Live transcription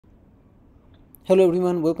Hello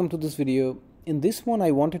everyone, welcome to this video. In this one I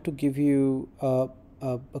wanted to give you a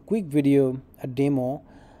quick video, a demo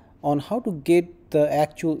on how to get the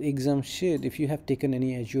actual exam sheet if you have taken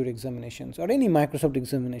any Azure examinations or any Microsoft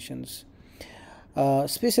examinations,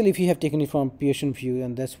 especially if you have taken it from Pearson Vue,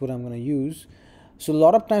 and that's what I'm going to use. So a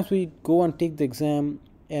lot of times we go and take the exam,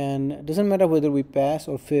 and it doesn't matter whether we pass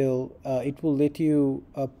or fail, it will let you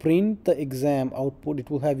print the exam output. It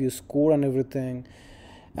will have your score and everything,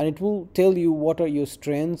 and it will tell you what are your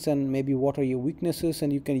strengths and maybe what are your weaknesses,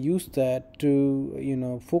 and you can use that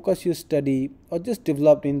to focus your study or just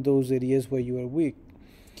develop in those areas where you are weak.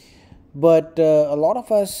 But a lot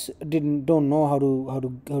of us don't know how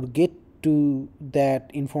to get to that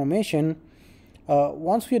information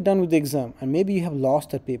once we are done with the exam, and maybe you have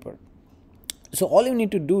lost that paper. So all you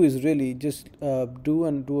need to do is really just do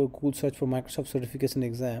a Google search for Microsoft certification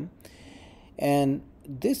exam, and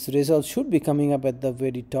this result should be coming up at the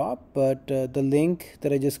very top. But the link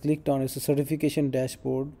that I just clicked on is a certification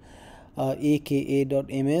dashboard,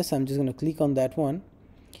 aka.ms. I'm just going to click on that one,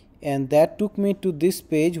 and that took me to this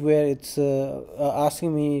page where it's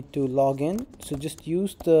asking me to log in. So just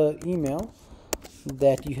use the email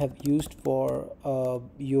that you have used for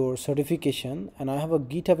your certification, and I have a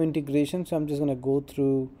GitHub integration, so I'm just going to go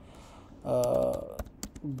through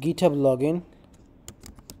GitHub login.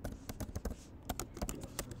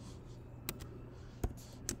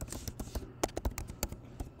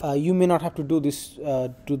 You may not have to do this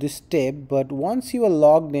step, but once you are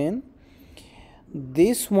logged in,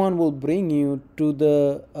 this one will bring you to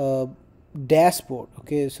the dashboard.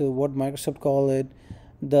 Okay, so what Microsoft call it,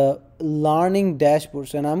 the learning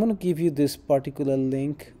dashboards, and I'm going to give you this particular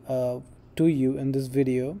link to you in this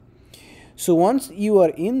video. So once you are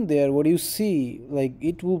in there, what you see, like,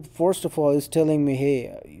 it will first of all is telling me,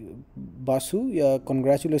 hey Basu,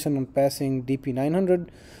 congratulations on passing DP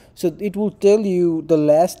 900. So it will tell you the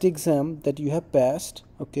last exam that you have passed,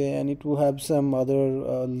 okay, and it will have some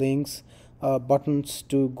other links, buttons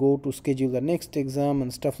to go to schedule the next exam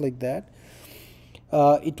and stuff like that.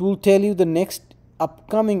 It will tell you the next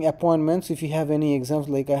upcoming appointments if you have any exams.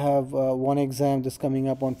 Like I have one exam that's coming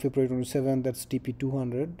up on February 27th, that's DP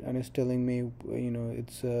 200, and it's telling me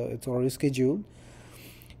it's already scheduled.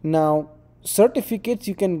 Now certificates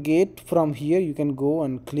you can get from here. You can go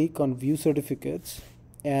and click on view certificates,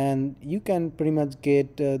 and you can pretty much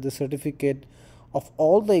get the certificate of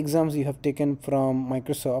all the exams you have taken from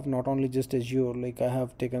Microsoft, not only just Azure. Like I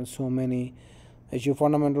have taken so many: Azure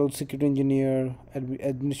Fundamental, Security Engineer,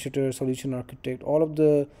 Administrator, Solution Architect, all of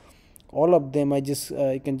them. I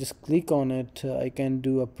can just click on it. I can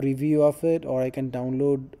do a preview of it, or I can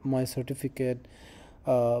download my certificate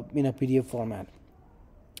in a PDF format.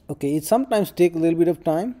 Okay, it sometimes take a little bit of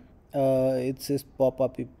time. It says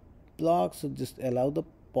pop-up block, so just allow the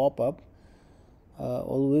pop-up.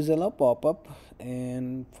 Always allow pop-up,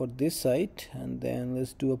 and for this site, and then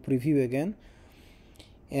let's do a preview again.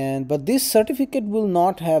 And but this certificate will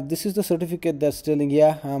not have, this is the certificate that's telling,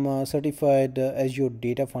 yeah, I'm a certified Azure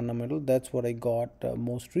Data Fundamental. That's what I got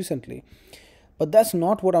most recently, but that's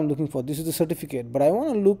not what I'm looking for. This is the certificate, but I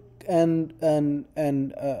want to look and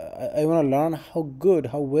I want to learn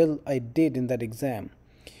how well I did in that exam.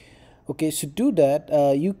 Okay, so do that.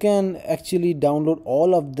 You can actually download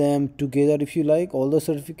all of them together if you like, all the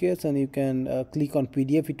certificates, and you can click on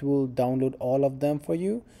PDF. It will download all of them for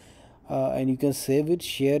you, and you can save it,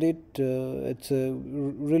 share it. It's a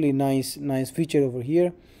really nice feature over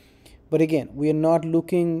here. But again, we are not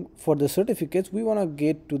looking for the certificates. We want to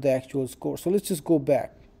get to the actual score. So let's just go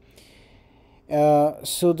back.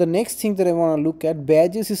 So the next thing that I want to look at,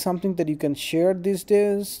 badges is something that you can share these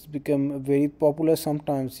days, become very popular.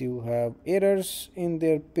 Sometimes you have errors in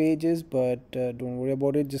their pages, but don't worry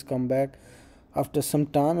about it. Just come back after some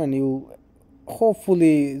time, and you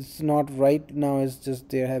hopefully, it's not right now, it's just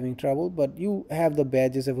they're having trouble, but you have the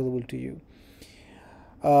badges available to you.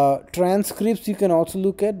 Transcripts you can also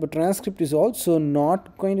look at, but transcript is also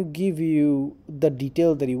not going to give you the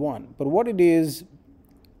detail that you want. But what it is,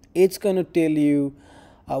 it's going to tell you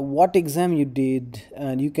what exam you did,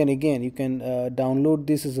 and you can download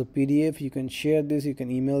this as a PDF. You can share this, you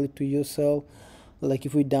can email it to yourself. Like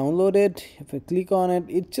if we download it, if I click on it,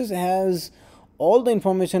 it just has all the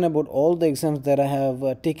information about all the exams that I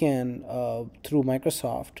have taken through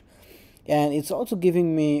Microsoft, and it's also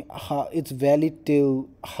giving me how it's valid till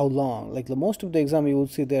how long. Like the most of the exam you will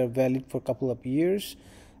see they're valid for a couple of years,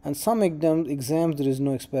 and some exams there is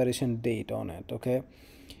no expiration date on it. Okay,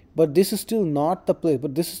 but this is still not the place,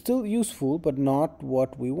 but this is still useful, but not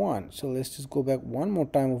what we want. So let's just go back one more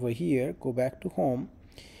time over here, go back to home,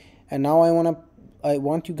 and now I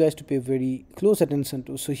want you guys to pay very close attention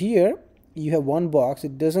to. So here you have one box.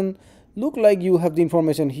 It doesn't look like you have the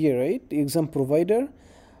information here, right? The exam provider.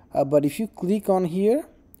 But if you click on here,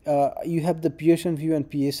 you have the Pearson Vue and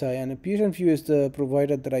PSI, and Pearson Vue is the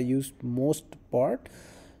provider that I use most part.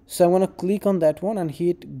 So I'm going to click on that one and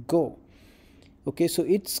hit go. Okay, so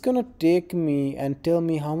it's gonna take me and tell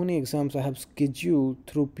me how many exams I have scheduled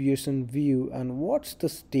through Pearson Vue and what's the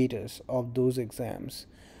status of those exams.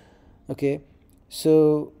 Okay,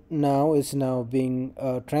 so now it's now being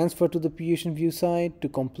transferred to the Pearson Vue side to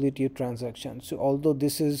complete your transaction. So although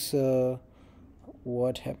this is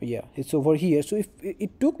what happened, yeah, it's over here. So if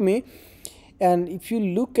it took me, and if you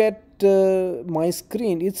look at my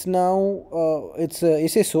screen, it's now it's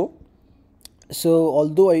SSO. So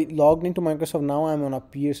although I logged into Microsoft, now I'm on a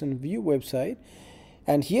Pearson Vue website,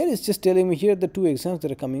 and here it's just telling me here are the two exams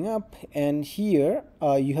that are coming up, and here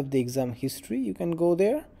you have the exam history. You can go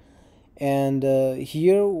there, and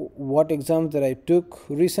here what exams that I took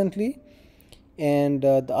recently, and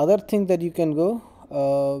the other thing that you can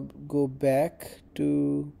go back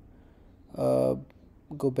to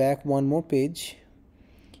go back one more page,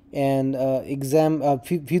 and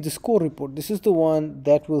view the score report. This is the one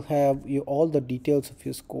that will have you all the details of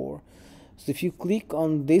your score. So if you click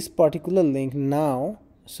on this particular link now,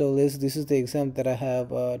 so this is the exam that I have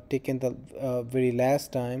taken the very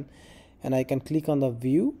last time, and I can click on the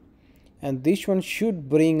view, and this one should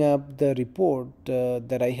bring up the report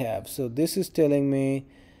that I have. So this is telling me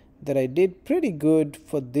that I did pretty good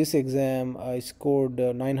for this exam. I scored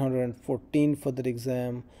 914 for that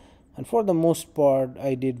exam, and for the most part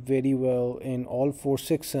I did very well in all 4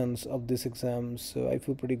 sections of this exam. So I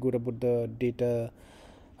feel pretty good about the data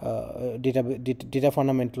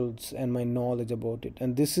fundamentals and my knowledge about it.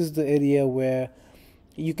 And this is the area where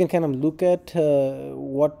you can kind of look at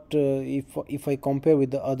what if I compare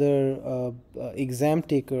with the other exam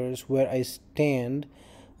takers where I stand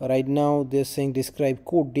right now. They're saying describe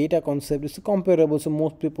code data concept. It's comparable, so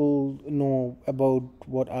most people know about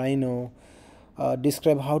what I know.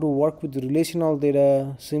 Describe how to work with relational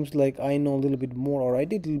data. Seems like I know a little bit more, or I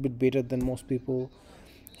did a little bit better than most people.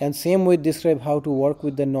 And same way, describe how to work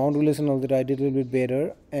with the non-relational data. I did a little bit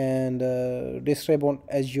better. And describe on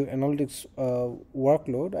Azure Analytics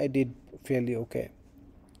workload. I did fairly okay.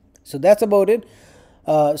 So that's about it.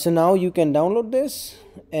 So now you can download this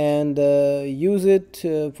and use it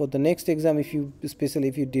for the next exam. Especially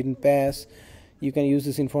if you didn't pass, you can use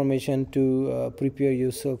this information to prepare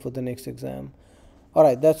yourself for the next exam.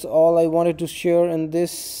 Alright, that's all I wanted to share in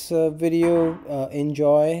this video.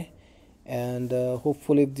 Enjoy, and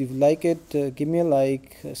hopefully if you like it, give me a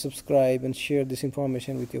like, subscribe, and share this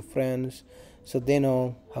information with your friends so they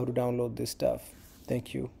know how to download this stuff.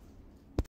 Thank you.